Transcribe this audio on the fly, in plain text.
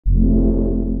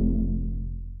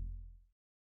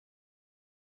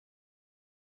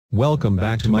Welcome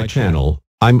back to my channel.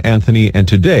 I'm Anthony, and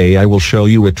today I will show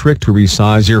you a trick to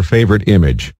resize your favorite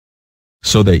image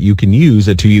so that you can use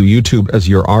it to YouTube as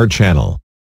your art channel.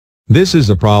 This is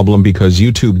a problem because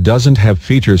YouTube doesn't have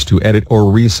features to edit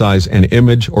or resize an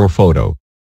image or photo.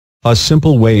 A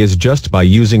simple way is just by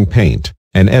using Paint,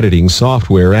 an editing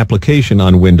software application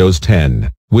on Windows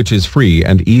 10, which is free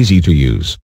and easy to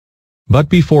use. But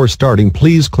before starting,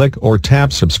 please click or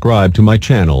tap subscribe to my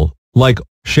channel, like,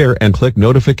 share and click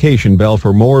notification bell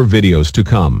for more videos to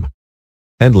come.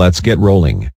 And let's get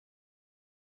rolling.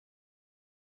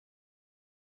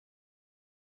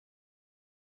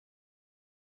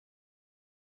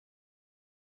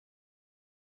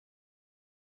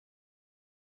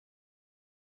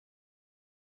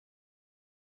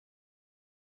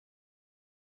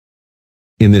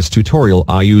 In this tutorial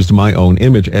I used my own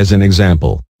image as an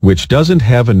example, which doesn't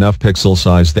have enough pixel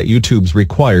size that YouTube's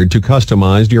required to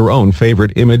customize your own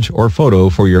favorite image or photo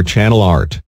for your channel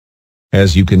art.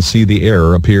 As you can see, the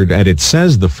error appeared and it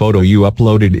says the photo you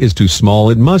uploaded is too small.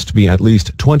 It must be at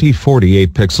least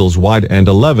 2048 pixels wide and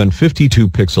 1152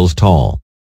 pixels tall.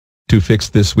 To fix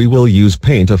this, we will use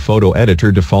Paint, a photo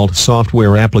editor default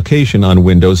software application on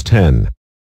Windows 10.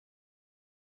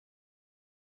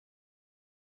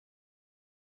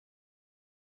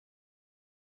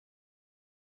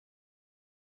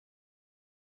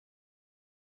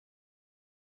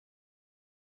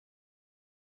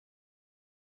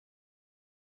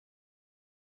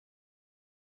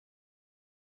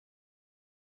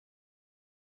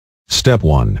 Step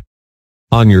 1.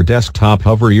 On your desktop,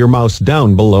 hover your mouse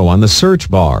down below on the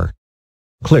search bar.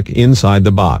 Click inside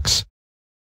the box.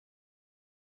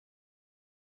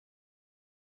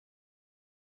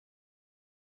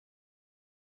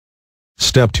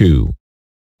 Step 2.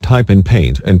 Type in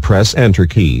Paint and press Enter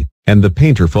key, and the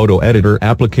Painter photo editor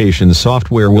application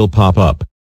software will pop up.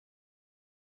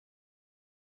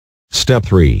 Step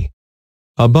 3.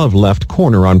 Above left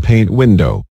corner on Paint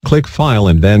window, click File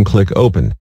and then click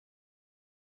Open.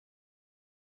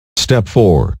 Step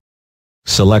 4.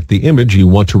 Select the image you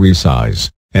want to resize,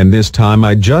 and this time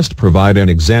I just provide an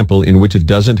example in which it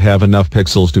doesn't have enough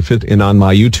pixels to fit in on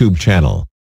my YouTube channel.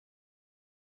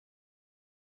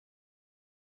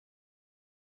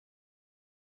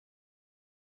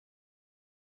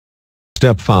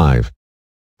 Step 5.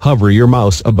 Hover your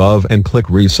mouse above and click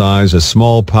Resize. A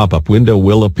small pop-up window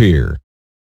will appear.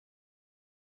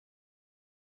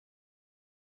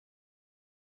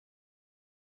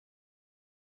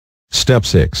 Step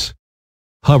 6.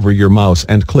 Hover your mouse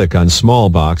and click on small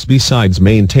box besides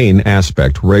Maintain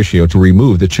Aspect Ratio to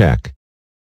remove the check.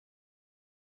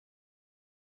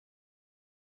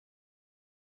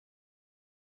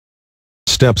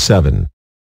 Step 7.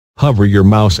 Hover your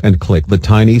mouse and click the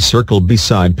tiny circle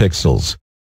beside pixels.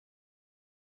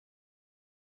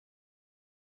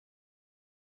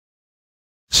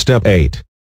 Step 8.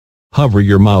 Hover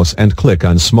your mouse and click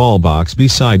on small box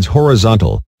besides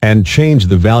horizontal, and change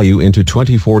the value into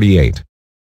 2048.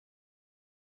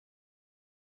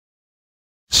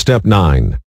 Step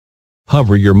 9.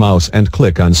 Hover your mouse and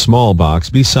click on small box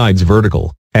besides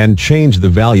vertical, and change the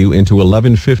value into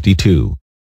 1152.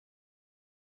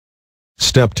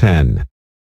 Step 10.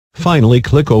 Finally,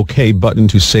 click OK button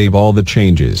to save all the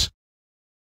changes.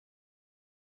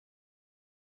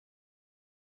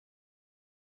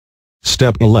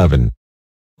 Step 11.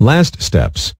 Last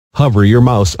steps. Hover your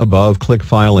mouse above, click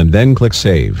File and then click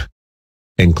Save.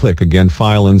 And click again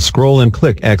File and scroll and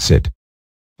click Exit.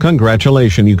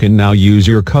 Congratulations, you can now use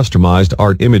your customized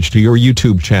art image to your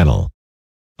YouTube channel.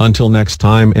 Until next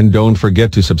time, and don't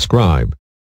forget to subscribe.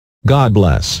 God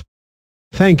bless.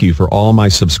 Thank you for all my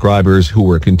subscribers who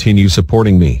will continue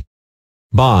supporting me.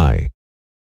 Bye.